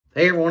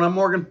Hey everyone, I'm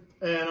Morgan.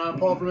 And I'm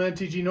Paul from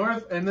MTG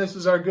North, and this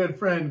is our good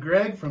friend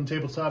Greg from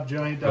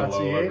TabletopGiant.ca.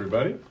 Hello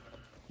everybody.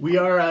 We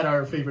are at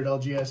our favorite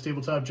LGS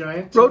Tabletop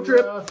Giant. Road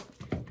trip.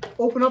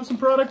 Open up some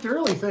product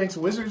early. Thanks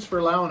Wizards for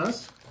allowing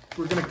us.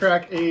 We're going to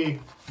crack we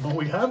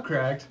have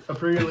cracked a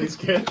pre-release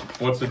kit.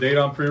 What's the date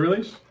on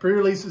pre-release?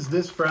 Pre-release is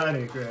this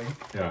Friday, Greg.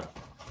 Yeah.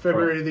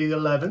 February the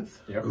 11th.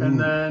 Yep. And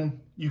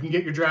then you can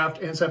get your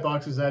draft and set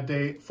boxes that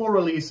day. Full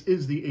release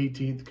is the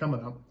 18th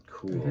coming up.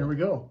 Cool. And here we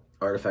go.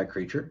 Artifact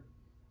creature.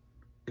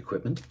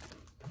 Equipment.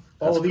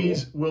 All of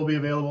these will be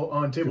available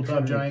on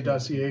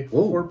TabletopGiant.ca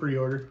for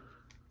pre-order.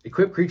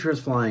 Equipped creature is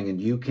flying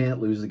and you can't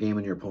lose the game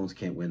and your opponents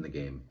can't win the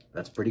game.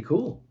 That's pretty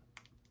cool.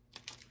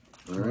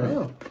 All right.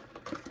 Wow.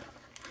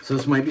 So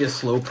this might be a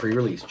slow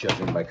pre-release,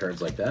 judging by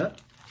cards like that.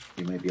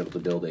 You might be able to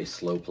build a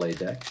slow play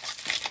deck.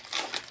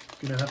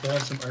 Gonna have to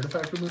have some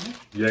artifact removal.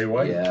 Yay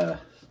white? Yeah.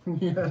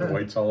 What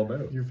white's all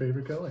about. Your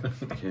favorite color.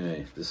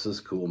 Okay, this is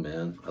cool,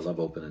 man. I love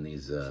opening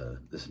these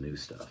this new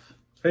stuff.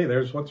 Hey,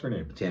 there's, what's her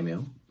name?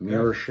 Tamio.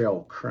 Mirror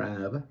Shell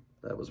Crab.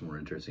 That was more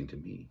interesting to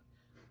me.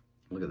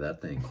 Look at that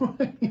thing.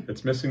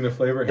 It's missing the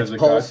flavor. It's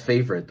Paul's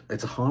favorite.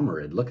 It's a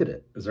homerid. Look at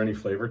it. Is there any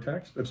flavor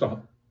text? It's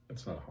not a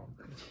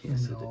homerid.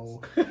 Yes,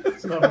 no.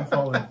 It's not on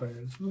Fallen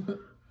Fires.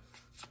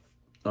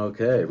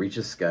 Okay,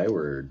 reaches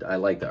skyward. I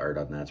like the art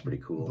on that. It's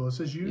pretty cool. This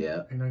is you?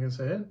 Yeah. You're not going to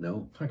say it?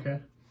 No. Okay.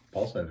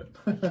 Paul said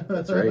it.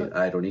 That's right.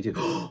 I don't need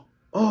to.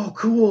 Oh,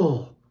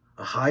 cool.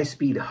 A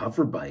high-speed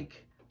hover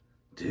bike.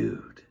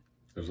 Dude.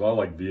 There's a lot of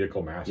like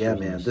vehicle masters. Yeah,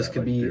 man. This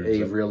could be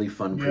a really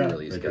fun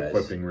pre-release, make guys.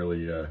 equipping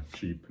really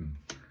cheap. And...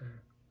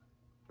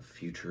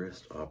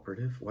 Futurist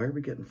operative. Why are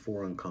we getting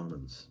 4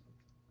 uncommons?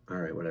 All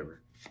right, whatever.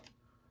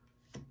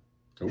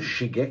 Ooh.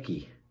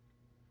 Shigeki.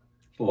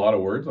 A lot of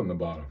words on the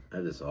bottom.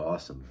 That is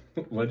awesome.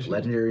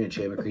 Legendary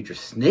enchantment creature.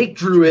 Snake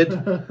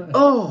Druid.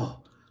 Oh,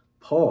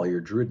 Paul, your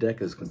Druid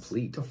deck is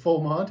complete. It's a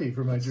full Monty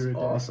for my Druid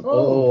deck. Awesome.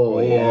 Oh,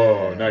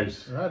 yeah.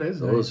 Nice. That is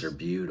Those nice. are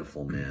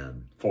beautiful,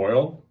 man.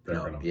 Foil?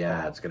 No,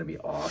 yeah, it's going to be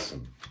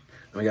awesome.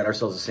 And we got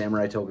ourselves a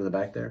samurai token in the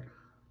back there.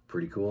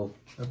 Pretty cool.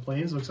 That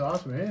Plains looks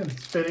awesome, man.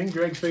 It's fitting.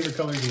 Greg's favorite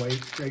color is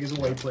white. Greg is a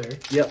white player.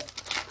 Yep.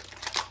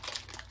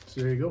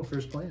 So there you go,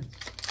 first Plains.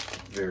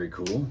 Very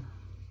cool.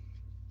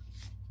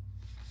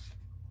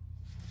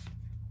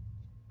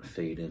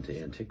 Fade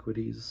into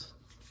antiquities.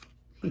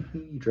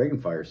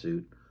 Dragonfire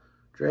suit.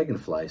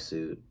 Dragonfly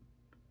suit.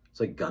 It's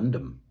like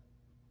Gundam.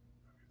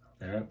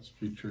 Yeah, it's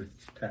future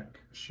tech.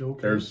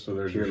 Showcase. There's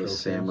Peerless your showcase.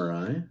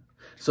 Samurai.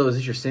 So is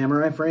this your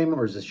samurai frame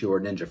or is this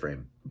your ninja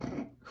frame?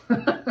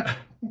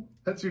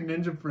 That's your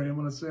ninja frame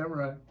on a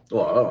samurai.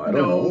 Well, I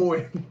don't know.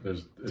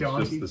 It's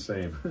just the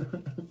same.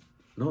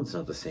 No, it's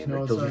not the same.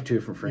 No, Those are 2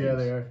 different frames. Yeah,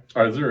 they are.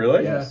 Oh, is it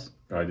really? Yes.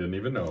 I didn't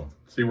even know.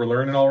 See, we're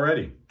learning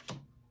already.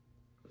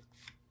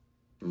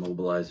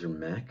 Mobilizer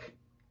mech.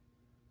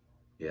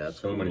 Yeah, that's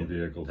so cool. many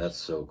vehicles. That's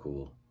so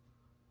cool.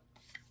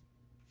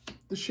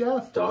 The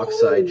chef.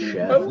 Dockside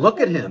chef. Look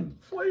at him.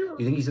 Flavor.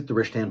 You think he's at the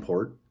Rishtan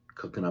port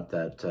cooking up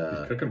that...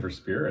 He's cooking for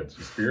spirits.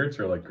 The spirits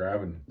are like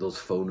grabbing... those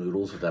faux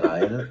noodles with that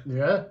eye in it?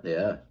 Yeah.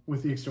 Yeah.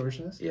 With the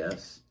extortionist?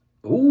 Yes.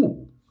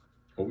 Ooh.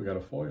 Oh, we got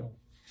a foil.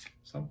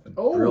 Something.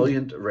 Oh.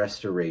 Brilliant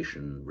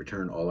Restoration.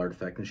 Return all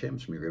artifact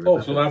enchantments from your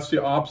graveyard. Oh, so that's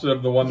the opposite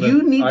of the one that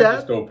you need I that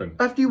just opened.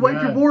 after you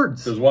wipe your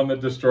boards. There's one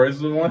that destroys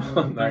the one. That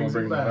one Brings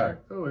brings it back.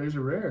 Oh, there's a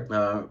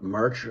rare.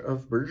 March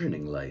of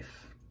Burgeoning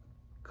Life.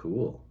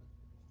 Cool.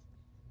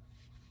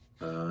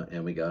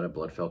 And we got a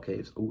Bloodfell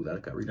Caves. Ooh,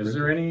 that got reprinted. Is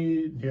there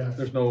any... Yeah.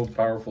 There's no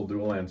powerful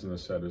dual lands in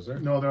this set, is there?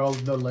 No, they're all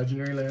the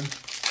legendary lands.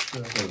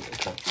 So,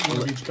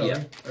 one of each color.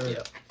 Yeah.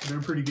 Yeah.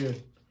 They're pretty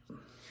good.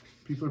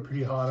 People are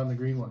pretty hot on the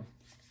green one.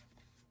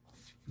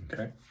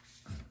 Okay.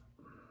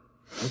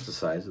 What's the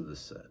size of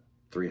this set?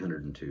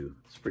 302.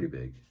 It's pretty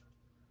big.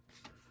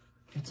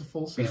 It's a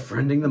full set.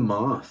 Befriending the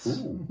Moths.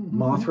 Ooh.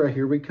 Mothra,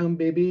 here we come,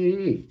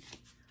 baby.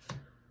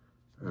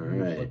 All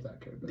right. Flip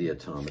that card back. The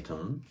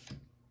Automaton.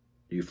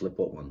 You flip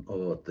what one?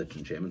 Oh, the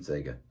Enchantment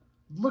Sega.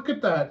 Look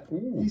at that.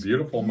 Ooh, He's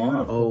beautiful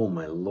moth. Oh,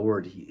 my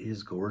lord. He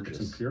is gorgeous.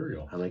 It's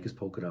Imperial. I like his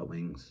polka dot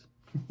wings.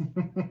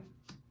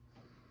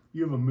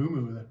 You have a moo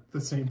with the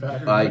same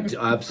pattern.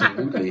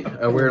 Absolutely.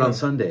 I wear it on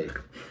Sunday.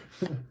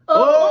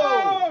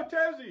 Oh,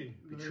 Tezzy!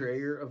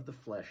 Betrayer of the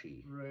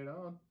Fleshy. Right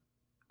on.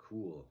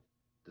 Cool.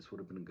 This would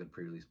have been a good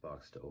pre-release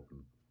box to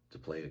open, to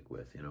play it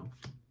with, you know?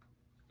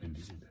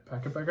 Indeed.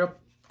 Pack it back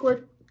up.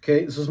 Quick.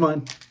 Okay, this is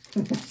mine.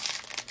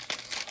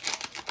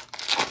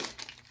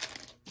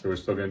 So we're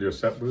still going to do a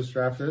set boost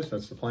after this?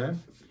 That's the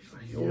plan?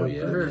 Oh, yeah.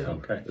 sure. Man.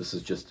 Okay. This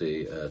is just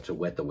a to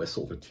wet the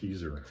whistle. The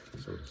teaser,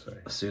 so to say.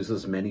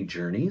 Sousa's Many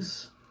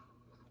Journeys.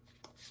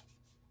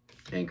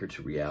 Anchor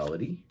to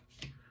Reality.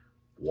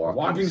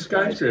 Walking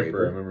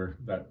Skyscraper. I remember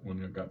that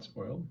one that got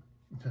spoiled.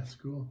 That's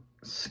cool.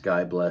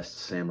 Sky Blessed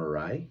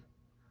Samurai.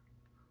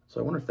 So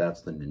I wonder if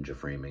that's the ninja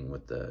framing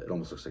with the... It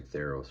almost looks like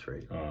Theros,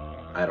 right?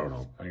 I don't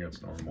know. I think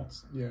that's normal.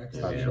 Yeah.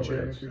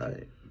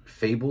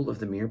 Fable of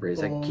the Mirror Braid.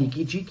 Is that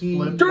Kiki Jiki?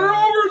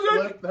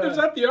 Is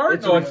that the art?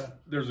 It's no,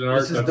 there's an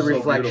art. This is the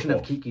reflection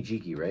of Kiki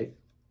Jiki, right?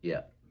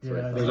 Yeah.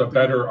 Yeah, there's a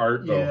better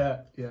art though.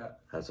 Yeah, yeah.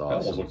 That's That awesome.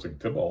 almost looks like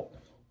Tybalt.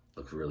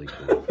 Looks really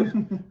cool.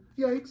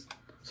 Yikes.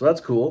 So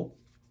that's cool.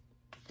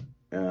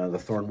 The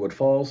Thornwood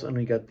Falls, and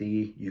we got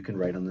the You Can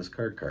Write on This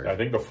card. I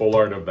think the full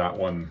art of that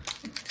one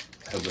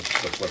has the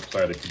flip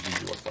side of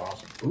Kijiji. Looks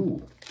awesome.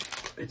 Ooh,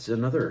 it's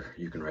another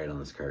You Can Write on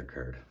This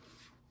card.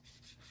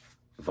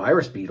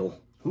 Virus Beetle.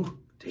 Ooh,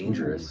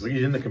 dangerous. Ooh,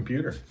 he's in the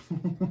computer.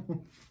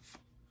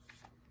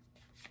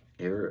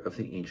 Heir of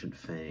the Ancient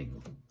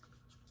Fang.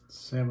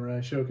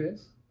 Samurai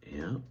Showcase.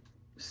 Yeah.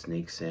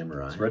 Snake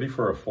Samurai. It's ready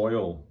for a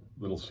foil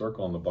little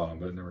circle on the bottom,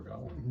 but it never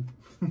got one.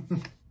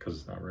 Because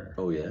it's not rare.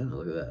 Oh, yeah.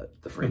 Look at that.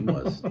 The frame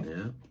was.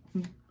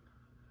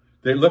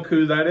 Yeah. Look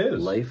who that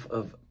is. Life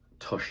of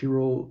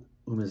Toshiro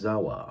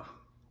Umezawa.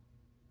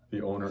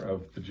 The owner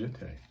of the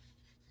Jite.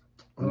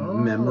 Oh.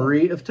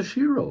 Memory of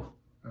Toshiro.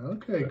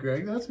 Okay,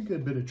 Greg, that's a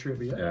good bit of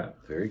trivia. Yeah.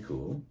 Very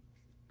cool.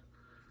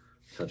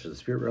 Touch of the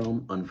Spirit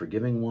Realm.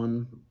 Unforgiving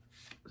One.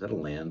 Is that a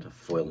land? A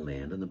foil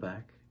land in the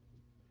back?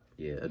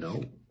 Yeah,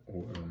 no.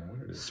 Oh, I don't know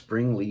what it is.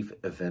 Spring Leaf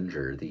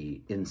Avenger,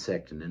 the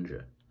Insect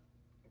Ninja.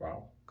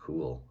 Wow.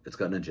 Cool. It's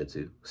got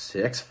ninjutsu.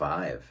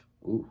 6/5.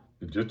 Ooh.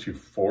 The Jitsu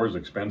 4 is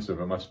expensive.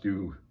 It must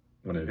do,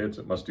 when it hits,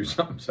 it must do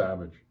something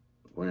savage.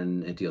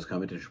 When it deals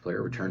combat to your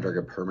player, return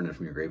target permanent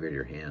from your graveyard to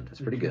your hand.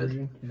 That's pretty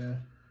good. Yeah.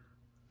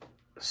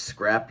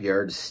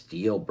 Scrapyard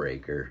Steel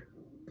Breaker.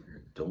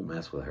 Don't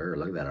mess with her.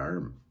 Look at that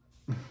arm.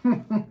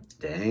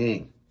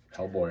 Dang.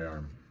 Hellboy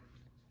arm.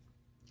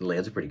 The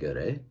lands are pretty good,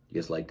 eh? You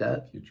guys like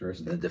that?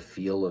 Futuristic. The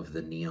feel of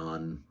the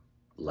neon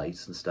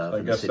lights and stuff. I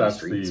guess the that's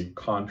streets. the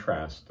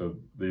contrast.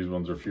 These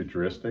ones are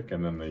futuristic,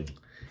 and then the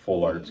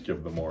full arts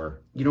give the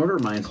more You know what it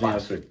reminds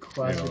classic,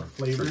 Classic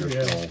flavor,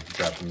 traditional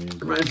Japanese. me of?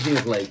 It reminds me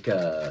of like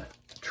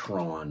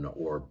Tron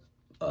or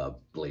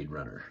Blade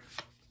Runner.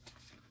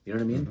 You know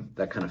what I mean?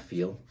 That kind of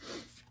feel.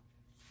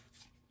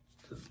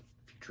 The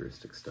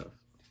futuristic stuff.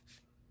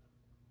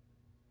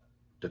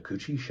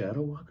 Dokuchi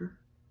Shadow Walker?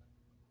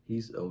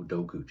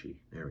 Dokuchi.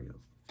 There we go.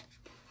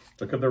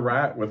 Look at the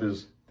rat with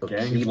his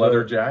gang's Akiba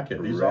leather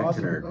jacket. He's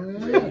Ragnar.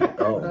 awesome.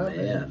 Oh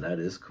man, that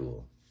is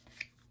cool.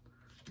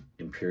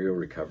 Imperial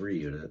Recovery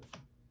Unit.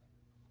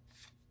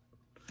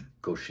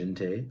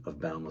 Goshinte of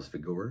Boundless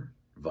Vigor.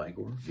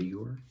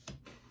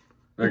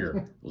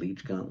 Bigger.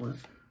 Leech Gauntlet.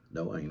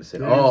 No, I'm going to say,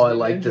 There's oh, I the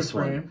like ninja this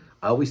one. frame.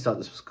 I always thought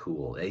this was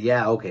cool.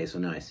 Yeah, okay, so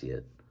now I see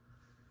it.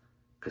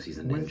 Because he's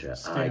a With ninja. I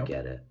stamp.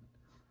 get it.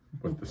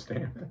 With the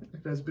stamp.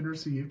 It has been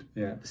received.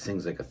 Yeah. This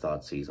thing's like a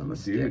Thoughtseize on the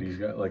Dude, stick. he's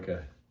got like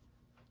a...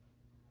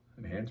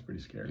 And hand's pretty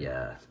scary.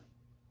 Yeah.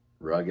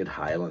 Rugged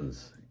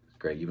Highlands.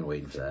 Greg, you've been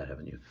waiting for that,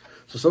 haven't you?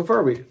 So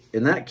far,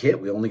 in that kit,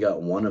 we only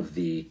got one of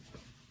the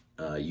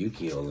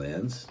Yukio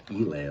lands,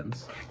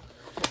 E-lands.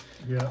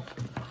 Yeah.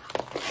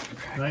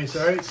 Nice.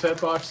 All right, set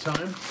box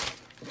time.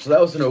 So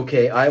that was an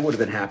okay. I would have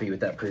been happy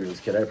with that previous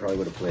kit. I probably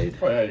would have played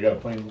Oh yeah, you got a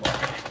plain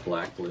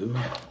black, blue.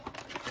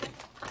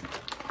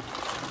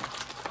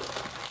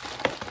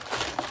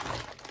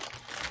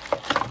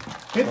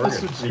 Hit the Morgan,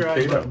 subscribe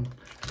Mikado. button,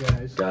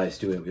 guys. Guys,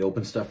 do it. We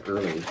open stuff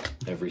early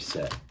every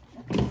set.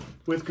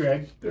 With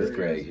Greg. With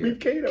Greg here.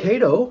 Mikado.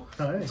 Kato,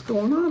 Hi. what's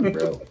going on,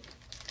 bro?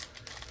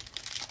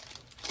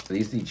 So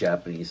these are the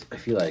Japanese. I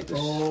feel like this.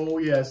 Oh,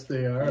 yes,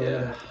 they are. Look Yeah.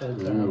 at that.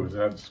 Hold Ooh, down. is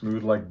that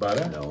smooth like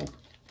butter? No.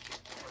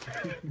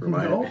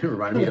 No?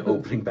 Remind me of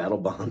opening Battle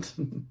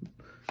Bond.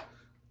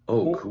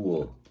 Oh,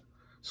 cool.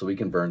 So we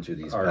can burn through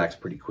these All packs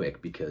right. pretty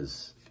quick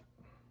because...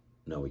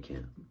 No, we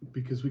can't.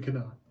 Because we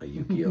cannot. A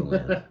Yu-Gi-Oh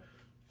land.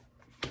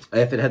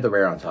 If it had the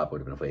rare on top, it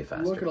would have been way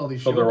faster. Look at all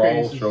these So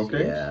showcases. they're all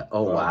showcase? Yeah.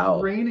 Oh,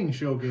 wow. Raining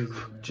showcases.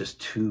 Just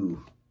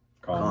two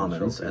Common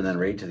commons, showcase. and then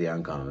right to the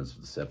uncommons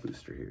with the set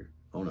booster here.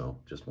 Oh, no.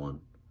 Just one.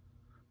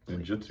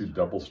 Ninjutsu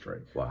double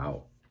strike.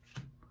 Wow.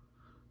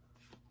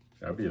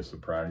 That'd be a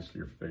surprise to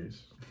your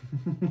face.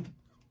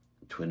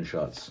 Twin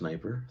Shot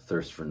Sniper.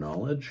 Thirst for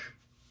Knowledge.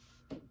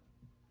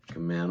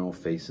 Kamano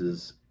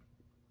faces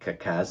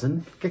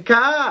Kakazan.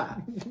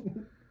 Kaka!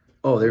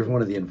 Oh, there's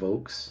one of the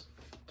invokes.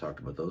 Talked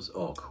about those.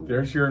 Oh, cool.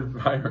 There's your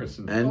virus.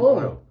 And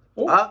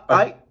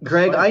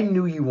Greg, I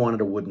knew you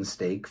wanted a wooden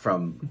stake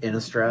from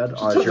Innistrad.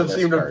 it doesn't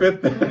seem to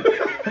fit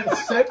there.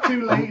 Set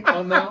too late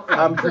on that one.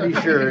 I'm pretty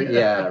sure.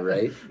 Yeah,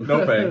 right.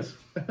 No thanks.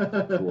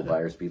 Cool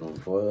Virus Beetle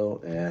and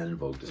foil and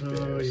Invoke Despair.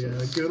 Oh, yeah.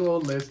 So Good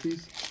old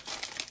listies.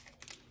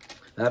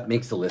 that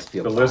makes the list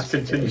feel The list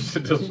plastic. continues to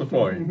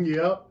disappoint.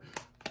 Yep.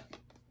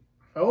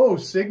 Oh,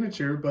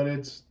 signature, but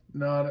it's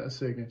not a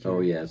signature. Oh,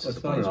 yeah, it's just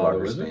a That's not an auto,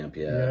 Planeswalker is it? stamp,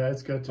 Yeah, yeah.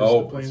 it's got just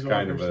Oh, the it's Planeswalker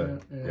kind of a...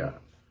 stamp. Yeah.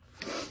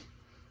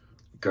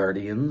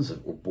 Guardians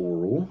of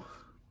Boral.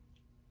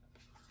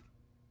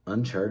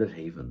 Uncharted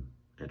Haven.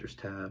 Enters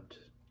tapped.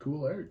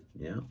 Cool art.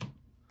 Yeah,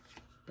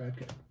 Bad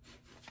guy.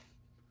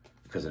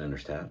 because it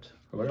enters tapped.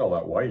 Look at all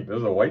that white.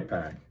 There's a white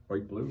pack.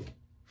 White blue.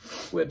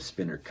 Web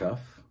Spinner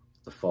Cuff.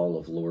 The Fall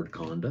of Lord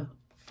Conda.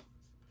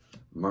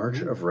 March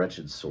of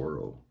Wretched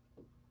Sorrow.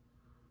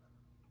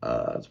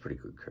 That's a pretty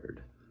good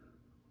card.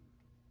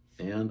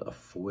 And a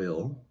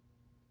foil.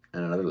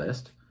 And another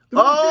list.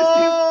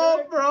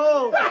 Oh,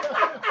 bro!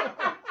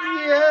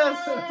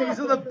 yes! These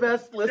are the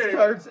best list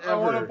cards ever. I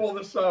want to pull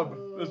the sub.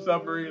 The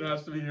submarine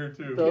has to be here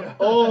too.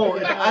 Oh,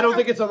 I don't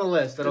think it's on the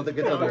list. I don't think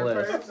it's on the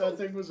list. That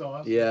thing was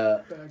awesome.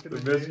 Yeah. Back in The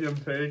the day.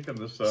 Visium tank and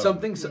the sub.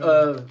 Something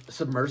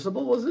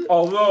submersible, was it?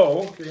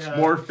 Although, Yeah.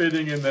 more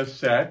fitting in this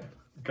set,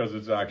 because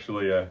it's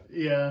actually a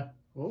Yeah.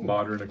 Whoa.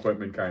 modern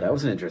equipment kind That of.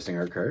 was an interesting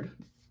art card.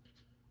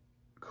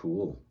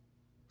 Cool.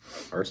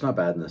 Art's not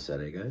bad in this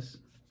set, eh, guys?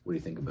 What do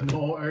you think about it?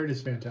 No, art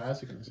is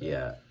fantastic in this set.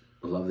 Yeah.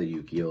 I love the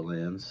Yu-Gi-Oh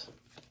lands.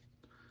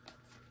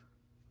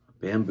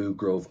 Bamboo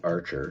Grove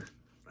Archer.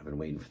 I've been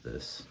waiting for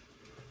this.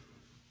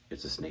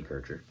 It's a snake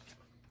archer.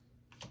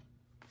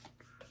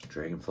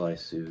 Dragonfly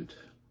suit.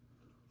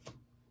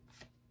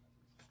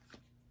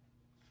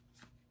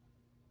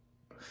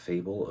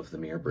 Fable of the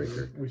Mirror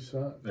Breaker. We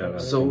saw it. Yeah,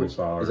 that's So, what we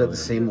saw is that earlier. the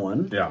same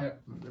one? Yeah.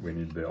 Yeah. We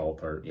need the alt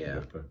art. Yeah.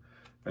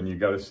 And you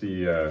got to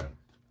see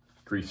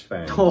Grease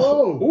Fang.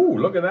 Oh, Ooh,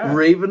 look at that.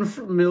 Raven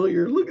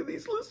Familiar. Look at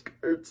these list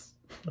cards.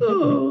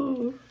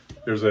 Oh.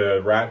 There's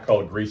a rat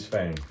called Grease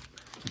Fang.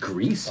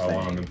 Grease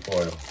Along Fang. in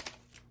foil.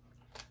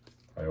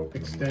 I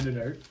opened them. Extended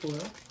art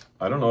foil.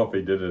 I don't know if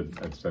they did an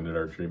extended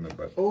art treatment,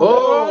 but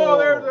Oh,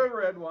 there's a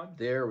red one.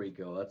 There we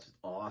go. That's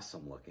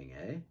awesome looking,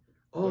 eh?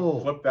 Oh,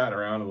 Flip that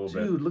around a little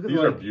bit. dude, look at These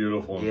the, are like,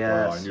 beautiful in foil.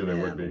 yes, I knew they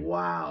would be.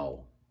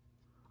 Wow.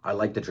 I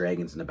like the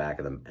dragons in the back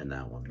of them in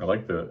that one. I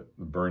like the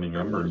burning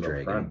embers up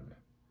dragon. front.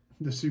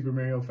 The Super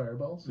Mario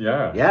Fireballs.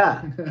 Yeah.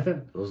 Yeah,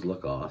 those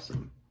look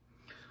awesome.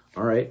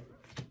 All right.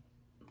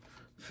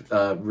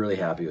 Really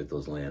happy with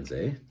those lands,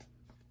 eh?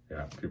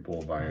 Yeah, people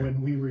will buy it.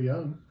 When we were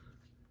young.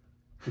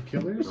 The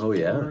Killers? Oh,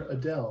 yeah. Or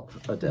Adele?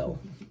 Adele.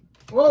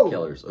 Whoa!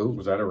 Killers. Oh,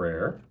 Was that a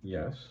rare?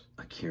 Yes.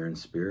 a Kieran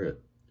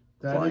Spirit.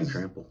 That Flying is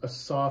Trample. a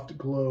soft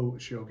glow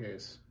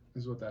showcase,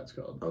 is what that's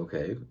called.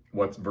 Okay.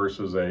 What's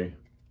versus a...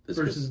 This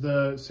Versus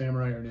the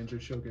Samurai or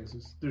Ninja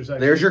showcases.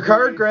 There's your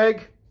card,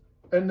 Greg.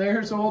 And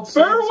there's old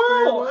Sid's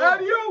Farewell!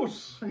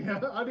 Adios! Yeah,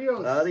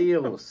 adios.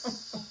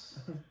 Adios.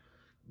 Very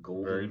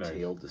Golden nice.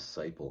 Tail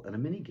Disciple and a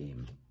mini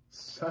game.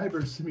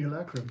 Cyber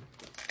Simulacrum.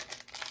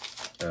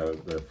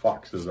 The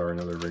foxes are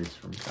another race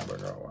from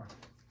Kamigawa.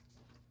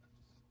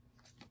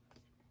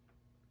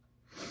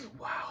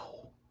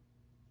 Wow.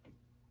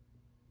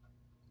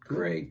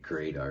 Great,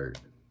 great art.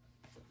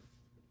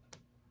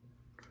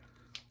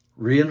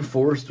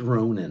 Reinforced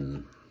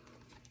Ronin.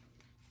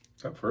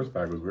 That first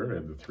bag was weird. It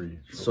had the three.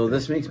 So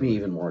this makes me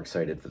even more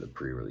excited for the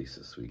pre-release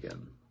this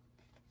weekend.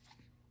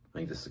 I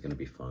think this is going to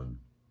be fun.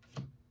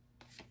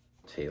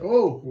 Tail.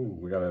 Oh, Ooh,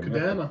 we got a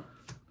Kadama.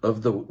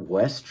 Of the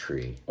West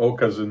Tree. Oh,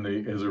 because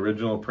his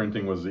original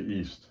printing was the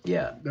East.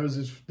 Yeah. This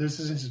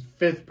is his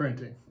 5th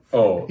printing.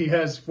 Oh, He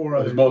has 4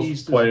 his other most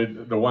East.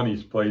 played. The one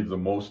he's played the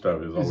most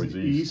of is is always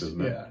East,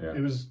 isn't it? Yeah.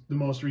 It was the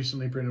most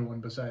recently printed one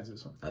besides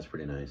this one. That's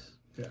pretty nice.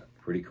 Yeah.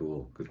 Pretty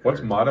cool. Good What's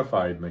card.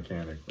 modified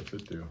mechanic? What's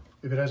it do?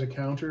 If it has a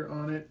counter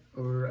on it,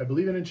 or I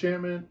believe an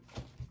enchantment,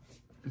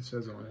 it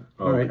says on it.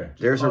 Oh, All right. okay.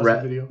 There's a Pause the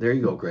rat. video. There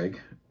you go, Greg.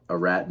 A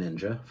rat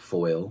ninja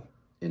foil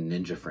in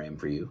ninja frame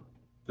for you.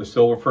 The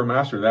Silver Fur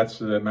Master. That's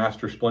the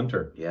Master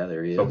Splinter. Yeah,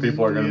 there he is. So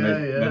people are going to Yeah,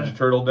 make yeah. Ninja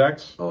Turtle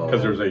decks Oh.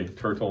 because there's a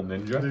Turtle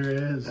Ninja. There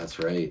is. That's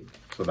right.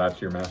 So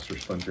that's your Master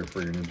Splinter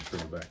for your Ninja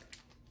Turtle deck.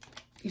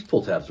 These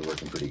pull tabs are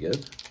working pretty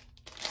good.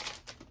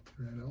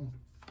 Right on.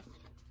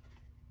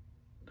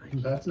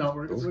 That's not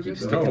working Those so keep good.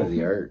 sticking though. to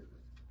the art.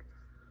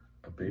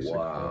 A basic.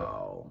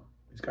 Wow.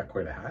 He's got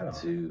quite a hat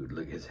on. Dude,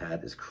 look, his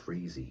hat is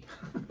crazy.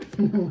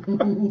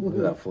 Look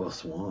at that foil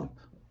swamp.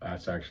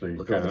 That's actually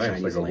Look at kind all of the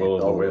nice, Chinese like a will o'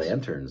 the all the wisp.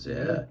 lanterns.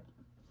 Yeah.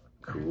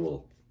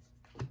 Cool.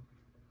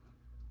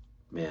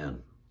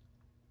 Man,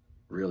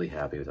 really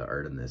happy with the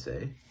art in this,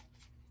 eh?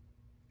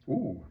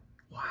 Ooh.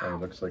 Wow. It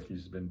looks like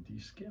he's been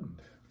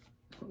de-skinned.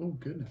 Oh,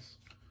 goodness.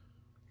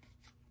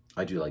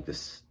 I do like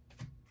this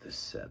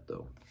set,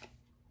 though.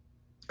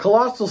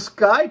 Colossal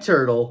Sky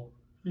Turtle.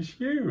 He's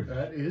huge.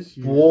 That is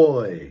you.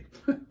 Boy.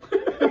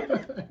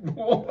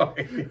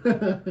 Boy.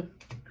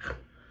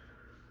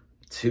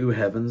 Two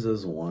heavens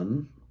as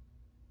one.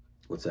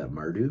 What's that,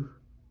 Mardu?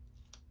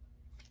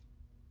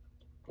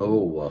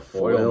 Oh, a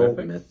foil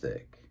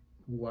mythic.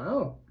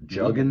 Wow.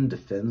 Juggin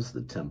defends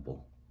the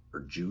temple.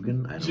 Or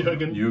Juggin? I don't know.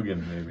 Juggin.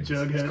 Yugen, maybe.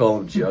 Jughead. Let's call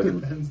him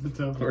Juggin. Defends the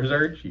temple. Where's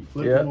Archie?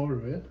 Flip Yeah. him over,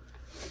 will you?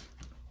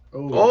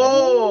 Oh.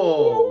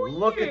 Oh,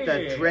 look at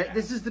yeah. that.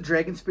 This is the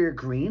Dragon Spirit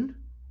Green?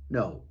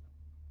 No.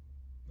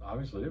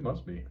 Obviously, it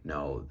must be.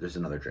 No, there's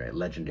another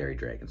legendary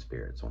Dragon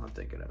Spirit. That's what I'm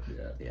thinking of.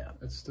 Yeah. Yeah.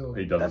 That's still.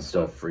 He doesn't. That's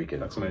still suck. freaking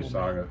That's a cool, nice man.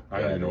 saga. I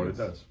Yeah, don't even know it what it is.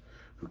 does.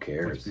 Who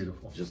cares? Looks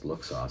beautiful. It just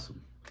looks awesome.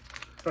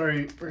 All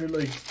right, we're at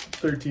like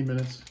 13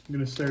 minutes. I'm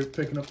going to start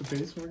picking up the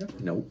pace, Morgan.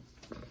 Nope.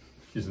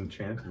 He's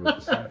enchanted with the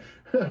set.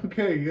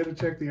 Okay, you got to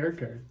check the art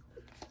card.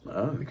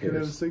 Oh, who It could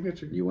have a cares?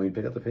 signature. You want me to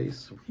pick up the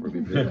pace? We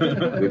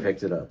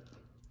picked it up.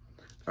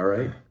 All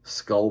right.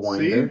 Skull See?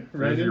 Winder.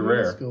 Right your in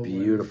rare. the skull.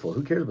 Beautiful.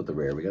 Who cares about the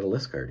rare? We got a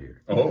list card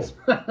here. Oh.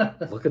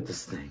 Look at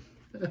this thing.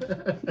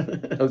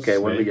 Okay,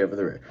 what do we Snake. get for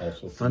the rare?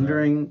 Also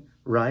Thundering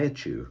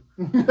Raichu.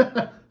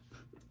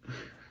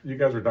 You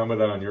guys were done with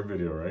that on your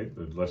video, right?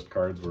 The list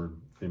cards were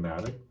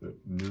thematic, the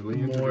newly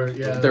More, introduced.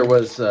 yeah. There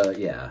was,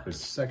 yeah.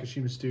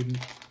 Sakashima student.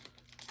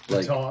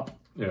 The top.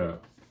 Yeah.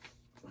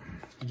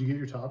 Did you get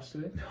your tops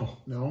today? No.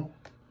 No?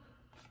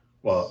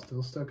 Well,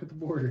 Still stuck at the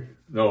border.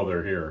 no,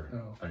 they're here.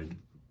 Oh. I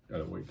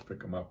gotta wait to pick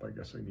them up. I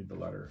guess I need the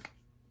letter.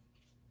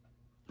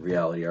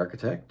 Reality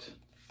Architect.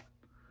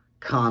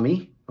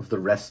 Kami of the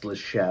Restless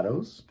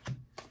Shadows.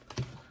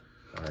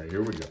 All right,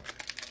 here we go.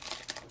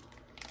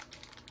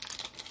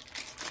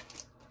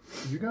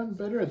 Have you gotten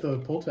better at the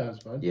pull tabs,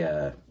 bud?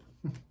 Yeah,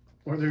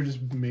 Or they're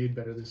just made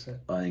better this set?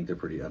 I think they're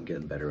pretty. I'm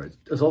getting better at.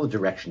 It's all the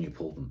direction you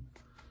pull them.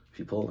 If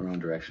you pull it in the wrong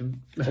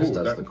direction, it just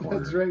does the corner.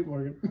 That's right,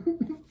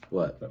 Morgan.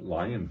 What? That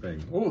lion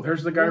thing. Oh,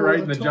 there's the guy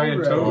riding the toad giant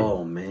rider. toad.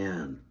 Oh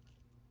man,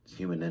 it's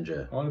Human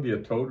Ninja. I want to be a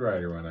toad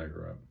rider when I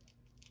grow up.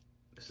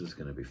 This is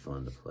gonna be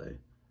fun to play.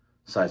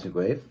 Seismic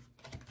Wave.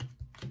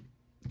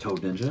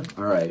 Toad Ninja.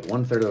 All right,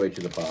 1/3 of the way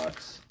to the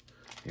box.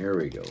 Here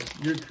we go.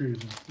 You're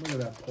cruising. Look at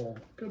that pull.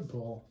 Good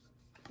pull.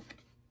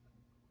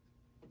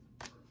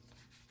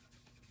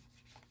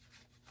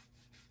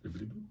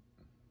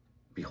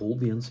 Behold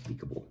the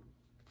unspeakable.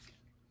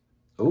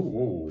 Oh,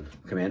 Whoa.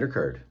 commander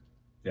card.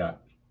 Yeah.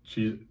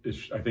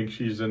 I think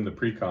she's in the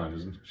pre-con,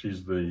 isn't she?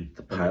 She's the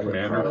pilot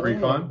commander part.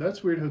 pre-con.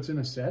 That's weird how it's in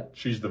a set.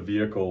 She's the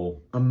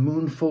vehicle. A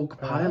Moonfolk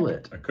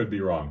pilot. I could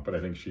be wrong, but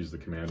I think she's the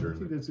I commander.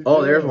 think that's it.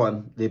 Oh, there's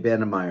one. The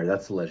Abandoned Mire.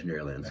 That's the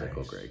legendary land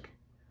cycle, Nice. Greg.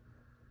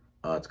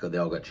 It's good. They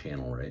all got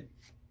channel, right?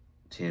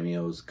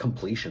 Tamio's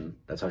completion.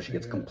 That's how she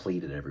gets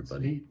completed,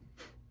 everybody. Neat.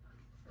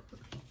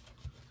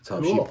 That's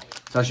how Cool.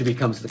 that's how she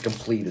becomes the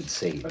completed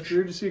sage. That's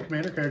weird to see a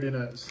commander card in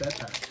a set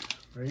pack,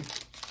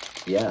 right?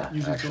 Yeah,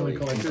 Usually it's only actually, in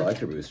collector.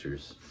 collector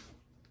boosters.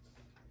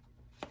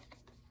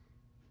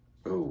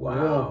 Oh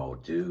wow,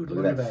 dude!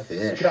 Look at that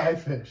fish!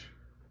 Skyfish.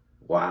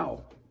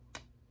 Wow.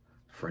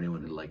 For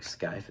anyone who likes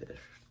skyfish,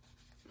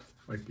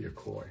 Might be a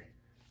koi.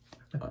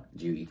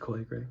 do you eat koi,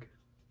 Greg?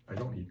 I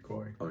don't eat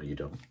koi. Oh, you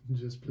don't.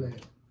 Just play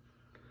it.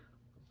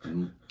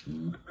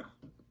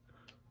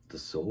 The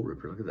Soul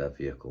Ripper. Look at that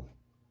vehicle.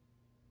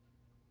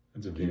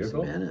 It's a Games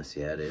vehicle? Menace.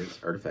 Yeah, it is.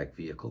 Artifact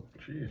vehicle.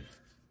 Jeez.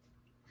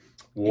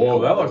 Whoa,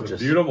 that looks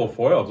just- a beautiful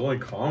foil. It's only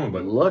common,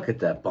 but Look at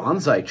that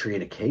bonsai tree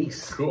in a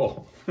case.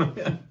 cool.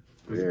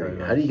 Very-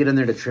 How do you get in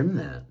there to trim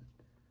that?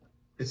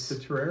 It's the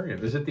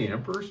terrarium. Is it the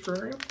Emperor's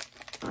terrarium?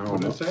 I don't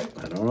What know. did it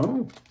say? I don't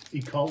know.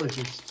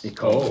 Ecologists.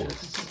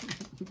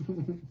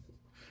 Ecologist.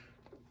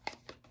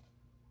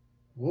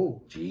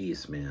 Whoa.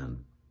 Jeez,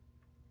 man.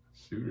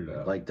 Suited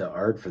up. Like the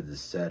art for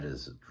this set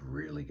is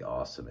really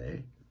awesome, eh?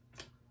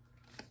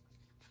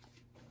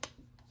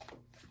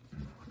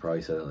 I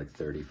probably said it like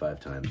 35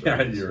 times. Yeah,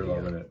 already, you're so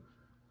loving it.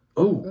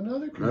 Oh,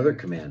 Another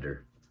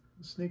commander.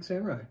 Snake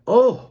Samurai.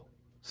 Oh,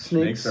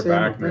 Snakes are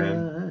back,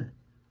 man.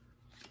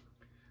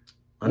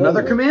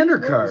 Another Whoa. commander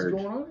What is card.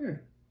 going on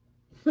here?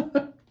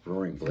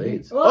 Roaring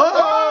Blades.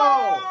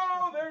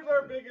 Oh, there's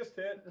our biggest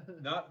hit.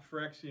 Not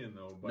Phyrexian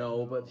though. But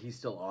No, but he's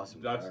still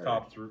awesome. that's card.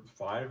 top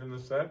 5 in the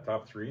set.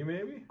 Top 3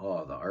 maybe.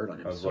 Oh, the art on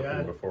him. I was is so looking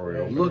cool. before we Yeah.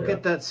 opened. Look it.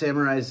 at that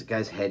samurai's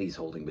guy's head he's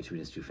holding between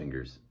his two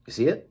fingers. You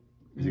see it?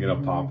 Is he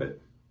gonna pop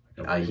it?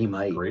 He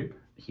might. Grape.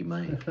 He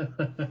might.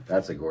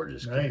 That's a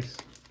gorgeous card. Nice.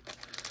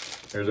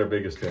 There's our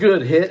biggest hit.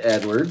 Good hit,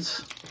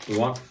 Edwards. We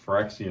want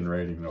Phyrexian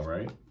rating though,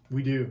 right?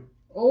 We do.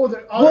 Oh, the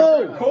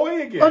Whoa!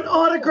 Koi again. An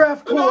autograph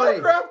An koi!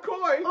 autograph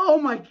koi. Oh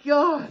my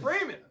god!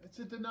 Frame it. It's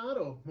a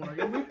Donato,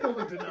 Morgan. We pulled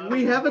a Donato.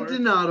 We have a before.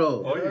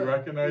 Donato. Oh, you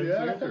recognize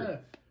Yeah. it? Or-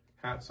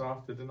 Hats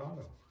off to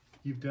Donato.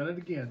 You've done it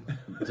again.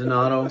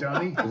 Donato.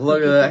 Donnie.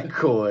 Look at that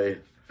koi.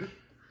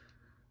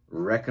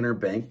 Reckoner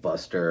Bank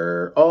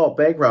Buster. Oh,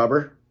 bank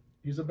robber.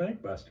 He's a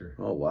bank buster.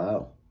 Oh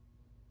wow.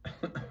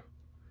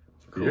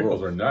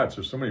 Vehicles are nuts.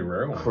 There's so many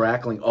rare ones.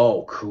 Crackling.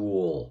 Oh,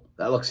 cool.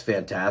 That looks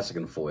fantastic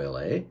in foil,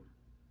 eh?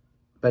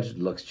 Bet it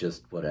looks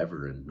just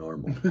whatever in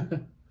normal.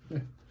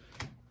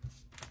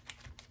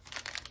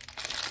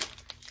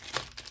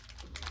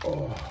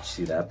 Oh,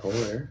 See that pull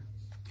there?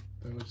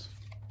 That was.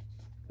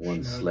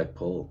 One Snug. slick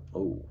pull.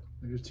 Oh,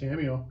 There's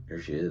Tamio.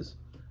 here she is.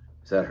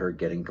 Is that her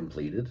getting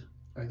completed?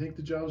 I think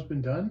the job's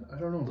been done. I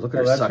don't know. Look at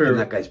Oh, her that's sucking her-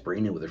 that guy's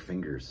brain in with her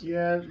fingers.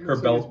 Yeah. it her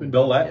looks like it's been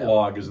billet Yeah.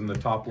 log is in the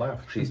top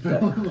left. She's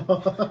done.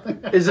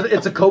 Is it?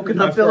 It's a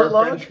coconut That's for our billet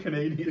log. French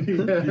Canadian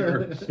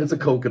viewers. It's a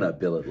coconut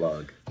billet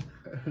log.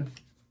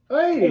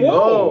 Hey.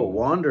 Whoa. Oh,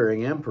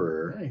 Wandering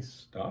Emperor.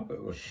 Nice. Stop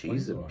it. With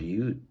She's a flame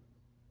beaut.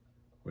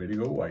 Way to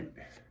go, white.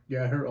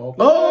 Yeah, her alt.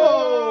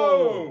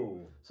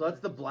 Oh! So that's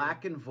the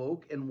Black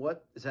Invoke, and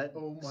what is that?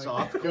 Oh my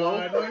Soft god!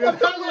 glow? Look at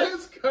that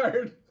list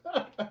card.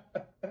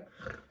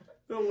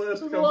 The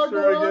list There's a lot comes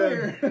going on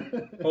through again.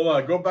 here. Hold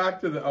on, go back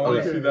to the. I want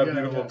to Okay. see that Yeah,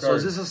 beautiful yeah. card. So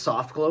is this a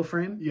soft glow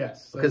frame?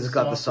 Yes, Because it's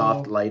got the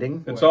soft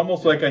lighting. It's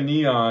almost like a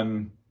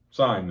neon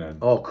sign then.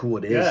 Oh, cool!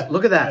 It is. Yeah.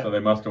 Look at that. So they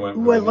must have went.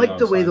 Ooh, with I a like neon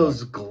the way sign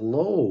those look.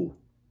 glow.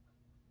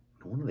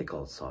 No wonder they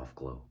call it soft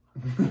glow.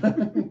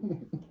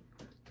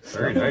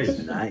 Very nice.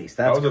 Nice.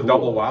 That That's was a cool.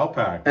 double wow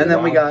pack. And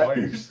then we Wow got-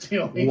 twice.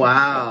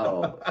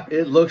 Wow,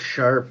 it looks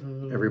sharp.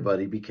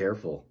 Everybody, be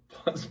careful.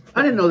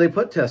 I didn't know they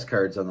put test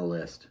cards on the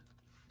list.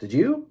 Did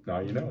you? Now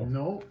you know.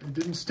 No, it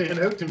didn't stand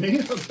out to me.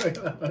 I'll tell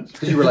you that much.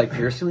 Because you were like,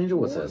 Piercing Angel?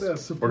 What's What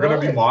this? a We're going to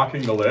be surprise.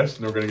 mocking the list,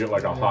 and we're going to get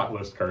like a hot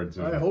list card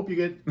soon. I hope you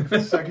get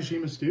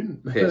Sakashima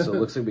Student. Okay, so it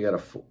looks like we got a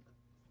full...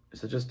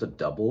 Is it just a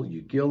double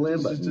Yu-Gi-Oh land?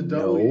 It's But just a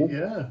double, no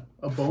yeah,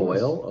 a bonus.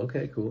 foil?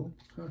 Okay, cool.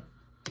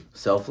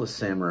 Selfless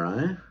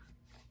Samurai.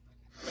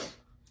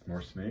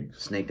 More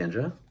snakes. Snake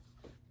Ninja.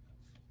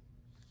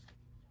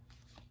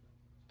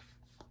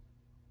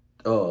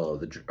 Oh,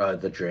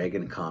 the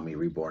Dragon Kami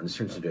Reborn. This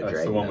turns into a That's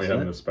dragon, the one we isn't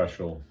have in it? the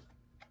special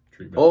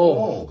treatment.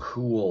 Oh,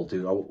 cool,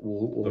 dude.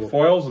 The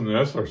foils in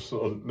this are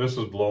so... This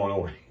is blowing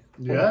away.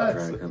 Yeah,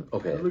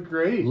 Okay. they look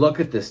great. Look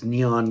at this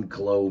Neon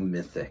Glow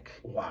Mythic.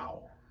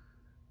 Wow.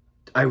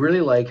 I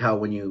really like how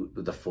when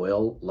the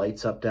foil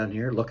lights up down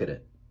here, look at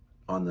it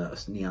on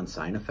the neon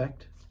sign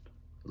effect.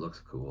 It looks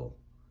cool.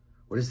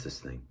 What is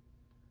this thing?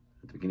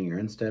 At the beginning of your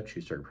end step,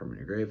 choose target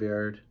permanent in your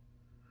graveyard.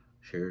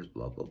 Shares,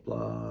 blah, blah,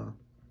 blah.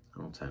 I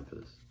don't have time for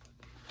this.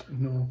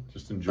 No.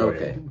 Just enjoy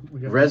Okay.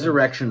 it.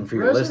 Resurrection for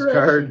your list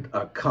Resurrection.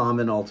 card. A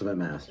common Ultimate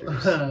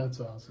Masters. That's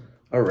awesome.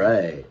 All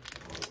right.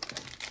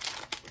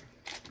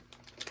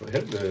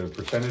 The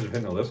percentage of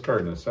hitting a list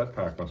card in a set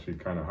pack must be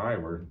kind of high. I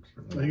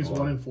think it's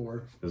 1 in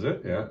 4. Is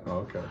it? Yeah. Oh,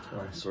 okay. That's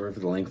why. Sorry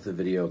for the length of the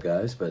video,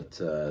 guys, but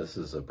this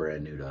is a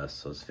brand new to us,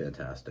 so it's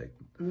fantastic.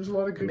 There's a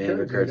lot of good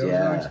Commander cards. cards, I was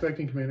yeah. not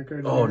expecting Commander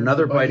cards. Oh,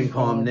 another Biting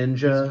Palm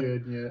Ninja. That's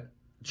good, yeah.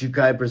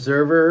 Jukai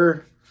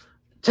Preserver.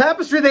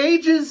 Tapestry of the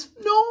Ages.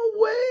 No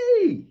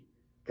way.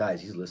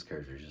 Guys, these list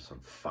cards are just on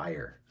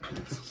fire.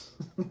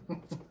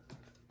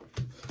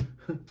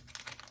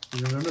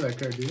 You remember that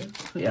card, do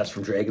you? Yeah, it's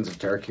from Dragons of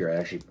Tarkir. I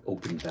actually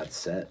opened that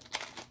set.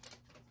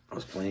 I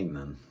was playing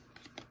then.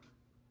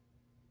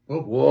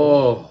 Whoa.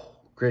 Whoa.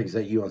 Greg, is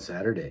that you on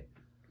Saturday?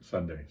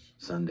 Sundays.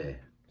 Sunday.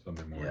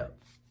 Sunday morning. Yeah.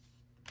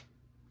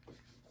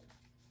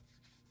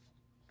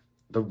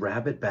 The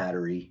Rabbit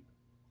Battery.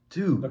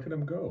 Dude. Look at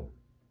him go.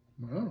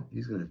 Wow.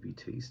 He's going to be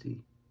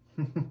tasty.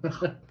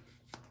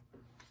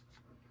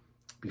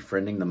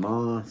 Befriending the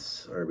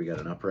Moths. Or we got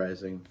an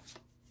Uprising.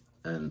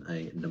 And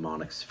a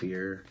Mnemonic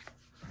Sphere.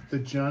 The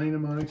Johnny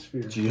Mnemonic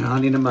Sphere.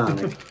 Johnny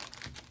Mnemonic.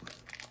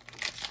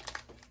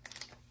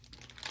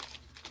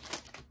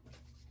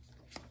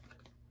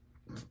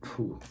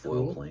 Ooh,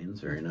 foil Cool.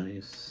 planes, very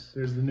nice.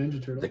 There's the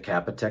Ninja Turtle. The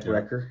Kappa-Tech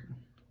Wrecker.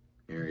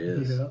 Here he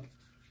is. Yeah.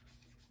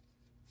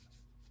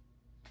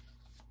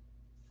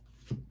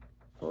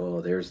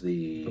 Oh, there's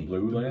The the...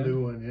 blue The land.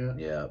 blue one, yeah.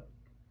 Yeah.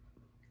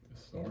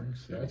 The Soaring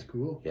Sea. That's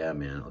cool. Yeah,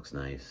 man, it looks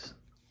nice.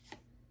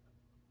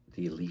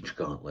 The Leech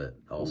Gauntlet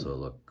also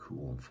look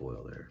cool in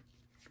foil there.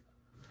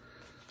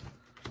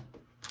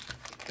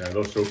 Yeah,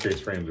 those showcase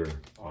frames are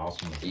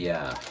awesome.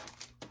 Yeah.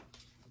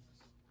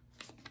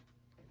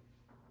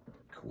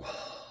 Cool.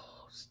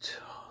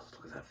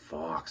 Look at that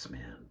fox,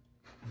 man.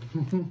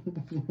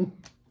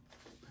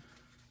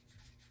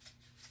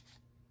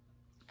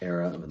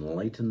 Era of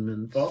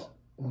Enlightenment. Oh,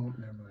 well,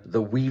 never mind.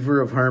 The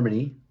Weaver of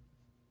Harmony.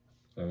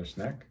 Another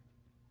snack.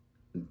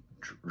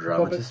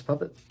 Dramatist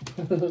Puppet.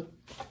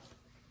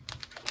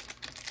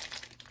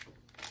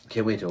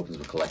 Can't wait to open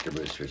some collector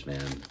boosters,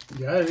 man.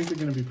 Yeah, I think they're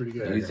going to be pretty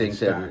good. Do you think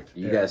that stacked,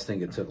 you yeah. guys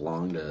think it took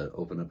long to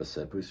open up a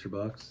set booster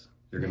box?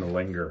 You're gonna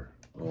linger.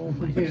 Oh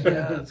my god,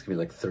 yeah, it's gonna be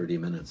like 30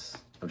 minutes.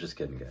 I'm just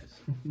kidding, guys.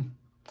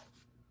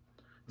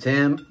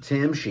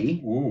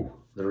 Tamshi, Ooh.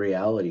 the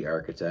reality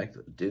architect,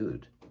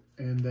 dude.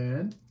 And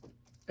then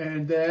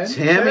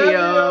Tamio!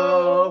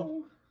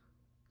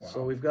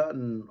 So we've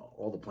gotten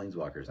all the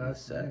planeswalkers in That's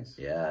this set. nice.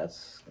 Yeah,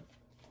 it's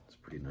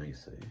pretty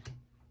nice, eh?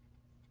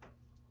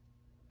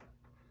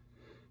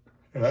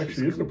 It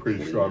actually is a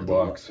pretty strong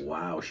box.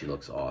 Wow, she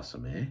looks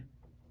awesome, eh?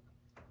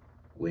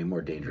 Way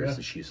more dangerous Yeah.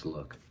 than she used to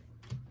look.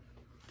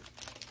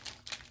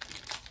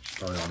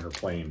 Probably on her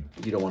plane.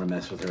 You don't want to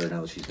mess with her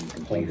now that she's been Home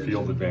completed.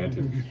 field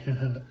advantage. Yeah.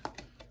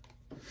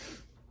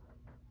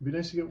 It'd be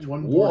nice to get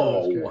one more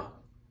of those Whoa!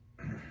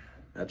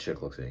 That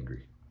chick looks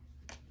angry.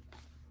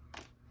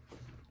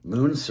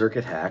 Moon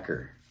Circuit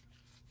Hacker.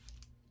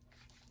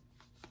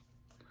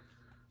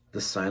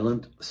 The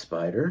Silent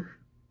Spider.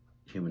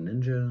 Human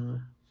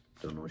Ninja.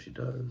 Don't know what she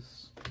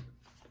does.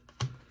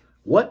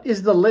 What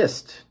is the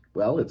list?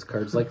 Well, it's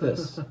cards like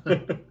this.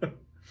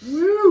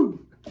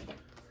 Woo!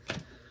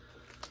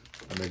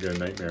 I make it a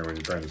nightmare when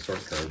you're trying to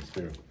sort cards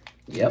too.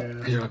 Yep. Yeah.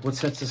 'Cause you're like, what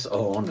set's this?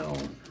 Oh, no.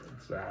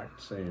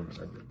 Exact same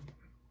in every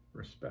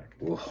respect.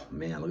 Oh,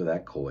 man, look at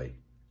that koi.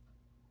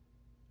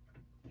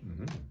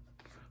 Mm-hmm.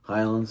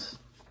 Highlands.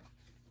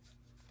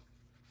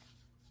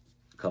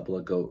 A couple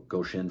of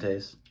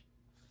Goshintes.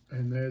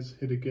 And there's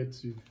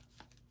Hidegetsu.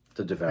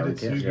 The Devoured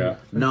Cat. Hitotsugi. Yeah.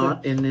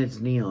 Not in its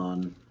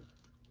neon,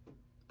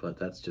 but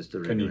that's just a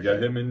Can you regular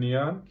get him in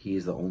neon?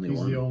 He's the only He's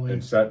one. the only.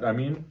 In set, I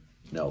mean?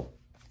 No.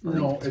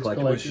 No, it's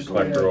collector's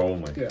Collector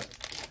only. Yeah.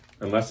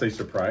 Unless they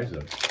surprise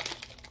us.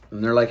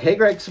 And they're like, hey,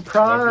 Greg, Unless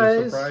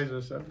surprise! they surprise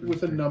us after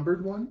With a the-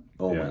 numbered one?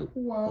 Oh, Yeah. my.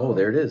 Wow. Oh,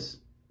 there it is.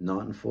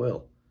 Not in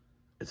foil.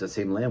 It's that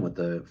same land with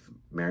the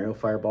Mario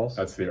fireballs.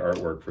 That's the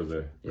artwork for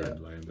the Yeah. red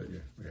land that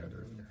we had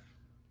earlier.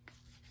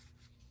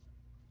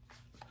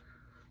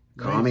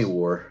 Kami Nice.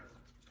 War.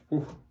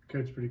 Ooh,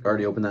 Card's pretty cool.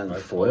 Already opened that in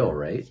foil,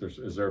 right?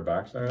 Is there a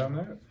backside on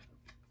that?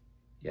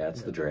 Yeah,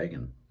 it's the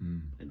dragon.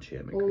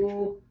 Enchantment Oh.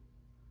 creature.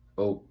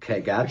 Oh,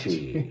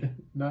 Kagachi.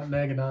 Not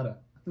Naginata.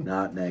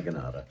 Not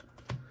Naginata.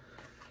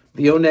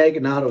 The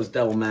Onaginato's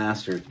Devil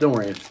Master. Don't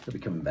worry, they'll be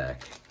coming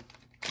back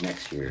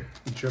next year.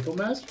 In Triple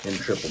Master? In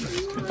Triple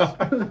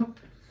Master.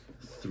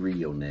 3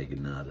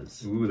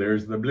 Onaginatas. Ooh,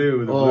 there's the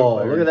blue. The Oh,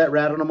 blue look at that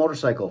rat on a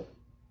motorcycle.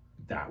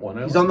 That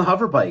one. He's on the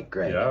hover bike,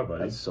 Greg. Yeah,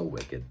 buddy. That's so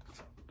wicked.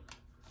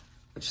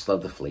 I just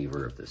love the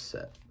flavor of this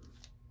set.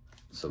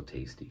 So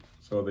tasty.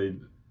 So they.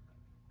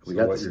 We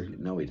got this.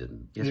 No, we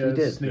didn't. Yes, we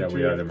did. Yeah,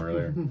 we had him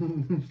earlier.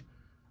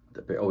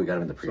 Oh, we got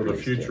him in the So the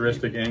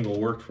futuristic angle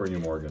worked for you,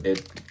 Morgan.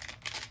 It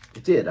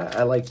did.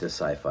 I like the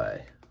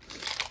sci-fi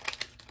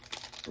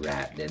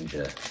rat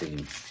ninja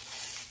theme.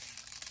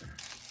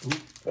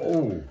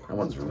 Oh, That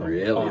one's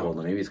really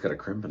holding. Maybe it's got a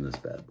crimp in this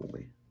bad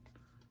boy.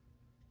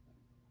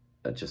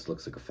 That just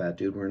looks like a fat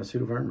dude wearing a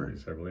suit of armor.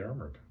 He's heavily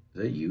armored.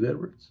 Is that you,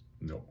 Edwards?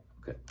 No.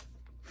 Okay.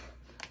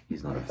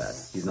 He's not a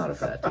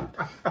fat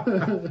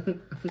dude.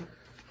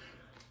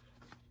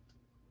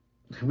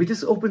 We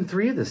just opened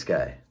 3 of this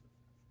guy.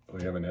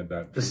 We haven't had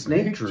that. The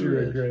Snake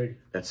Druid. Greg.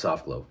 That's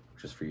Soft Glow,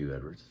 just for you,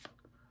 Edwards.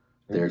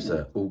 There's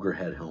a Ogre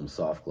Head Helm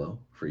Soft Glow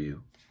for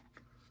you.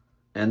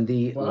 And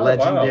the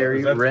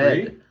legendary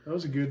red. 3? That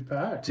was a good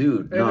pack.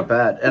 Dude, not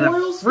bad. And a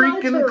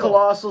freaking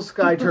Colossal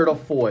Sky Turtle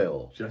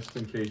foil. Just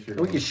in case you're.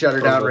 We can shut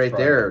her down right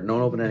there.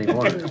 Don't open any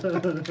more.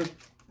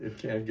 It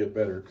can't get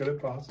better. Could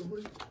it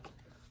possibly?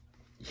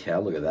 Yeah,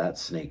 look at that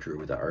Snake Druid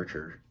with the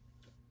Archer.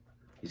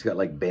 He's got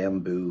like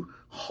bamboo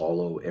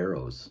hollow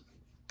arrows.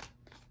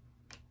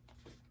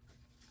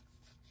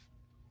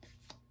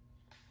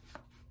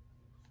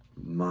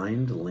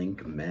 Mind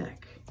Link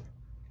Mech.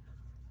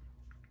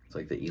 It's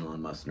like the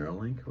Elon Musk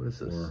Neuralink. What is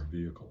this? Or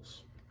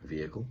vehicles.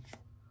 Vehicle.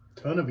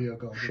 Ton of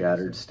vehicles.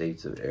 Shattered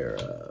States of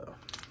Era.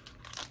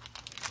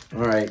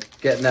 All right,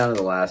 getting down to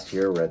the last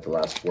here. We're at the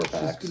last 4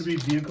 packs. It's going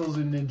to be vehicles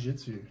in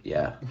ninjutsu.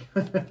 Yeah.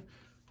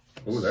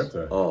 Oh, that's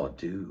a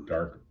dude.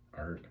 dark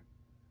art.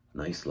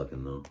 Nice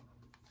looking though.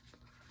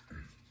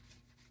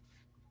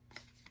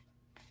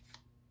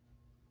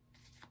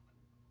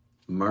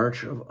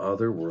 March of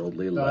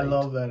Otherworldly Light. I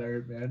love that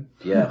art, man.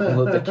 Yeah,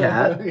 look the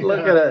cat. Look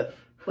at it.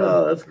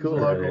 Oh, that's cool.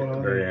 There's a lot going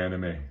on. Very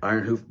anime.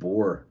 Iron Hoof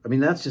Boar. I mean,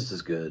 that's just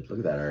as good. Look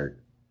at that art.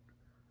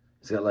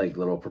 He's got like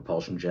little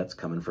propulsion jets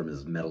coming from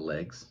his metal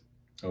legs.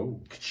 Oh,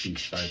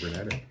 he's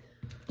cybernetic.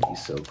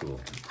 He's so cool.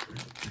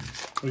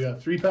 We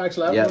got 3 packs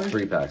left. Yeah, Mike?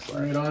 3 packs left.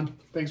 Bring it on.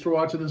 Thanks for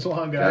watching this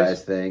long, guys.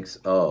 Guys, thanks.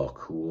 Oh,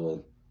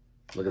 cool.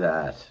 Look at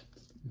that.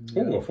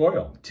 Oh, a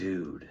foil.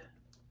 Dude.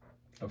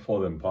 A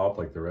foil didn't pop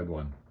like the red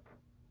one.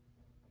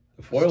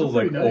 The foil is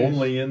like nice.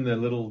 only in the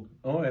little.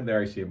 Oh, and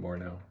there I see it more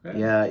now.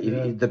 Yeah,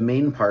 the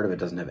main part of it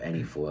doesn't have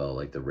any foil,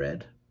 like the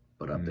red,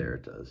 but up there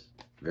it does.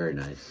 Very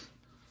nice.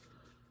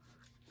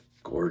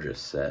 Gorgeous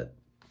set.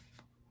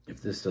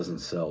 If this doesn't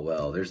sell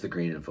well, there's the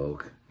Green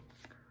Invoke.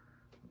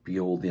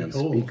 Behold the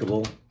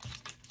Unspeakable.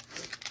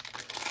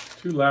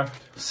 2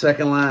 left.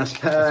 Second last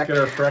pack. Let's get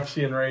our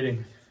Phyrexian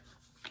rating.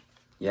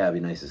 Yeah,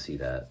 it'd be nice to see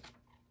that.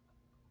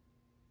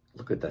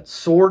 Look at that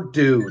sword,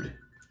 dude.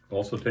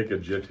 Also take a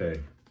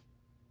Jitte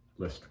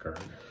list card.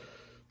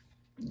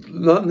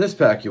 Not in this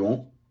pack, you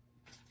won't.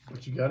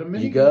 But you got a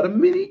mini. You got a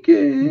mini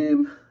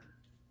game.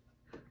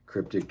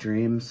 Cryptic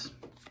Dreams,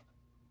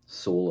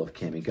 Soul of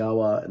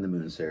Kamigawa, and the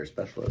Moonsayer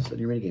Specialist. And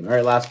your mini game. All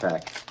right, last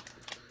pack.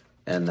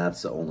 And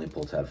that's the only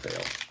pull tab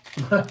fail.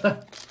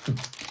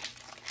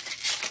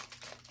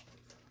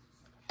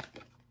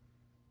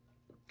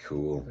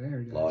 Cool.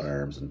 Lot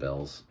arms and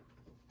bells.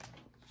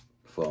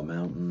 Foil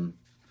Mountain.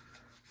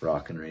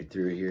 Rocking right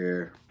through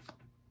here.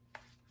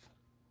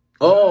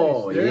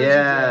 Oh, Nice.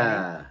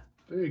 yeah.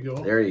 There you go.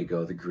 There you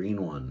go. The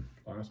green one.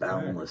 Last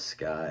Boundless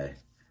Sky.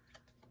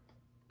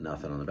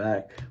 Nothing on the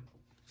back.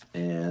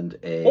 And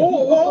a...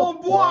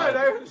 Oh, blood!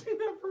 I haven't seen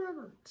that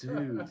forever.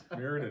 Dude.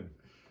 Mirrodin.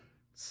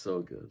 So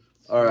good.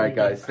 All right,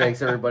 guys.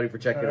 Thanks, everybody, for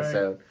checking us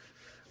out.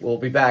 We'll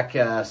be back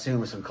soon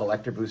with some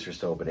collector boosters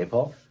to open. Eh,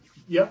 Paul?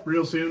 Yep,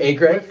 real soon. Hey,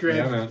 Greg? With Greg.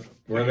 Yeah, man.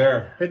 We're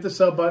there. Hit the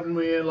sub button.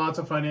 We had lots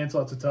of finance,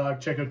 lots of talk.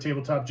 Check out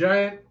Tabletop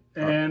Giant,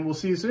 and we'll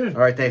see you soon.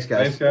 All right, thanks,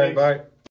 guys. Thanks, guys. Bye.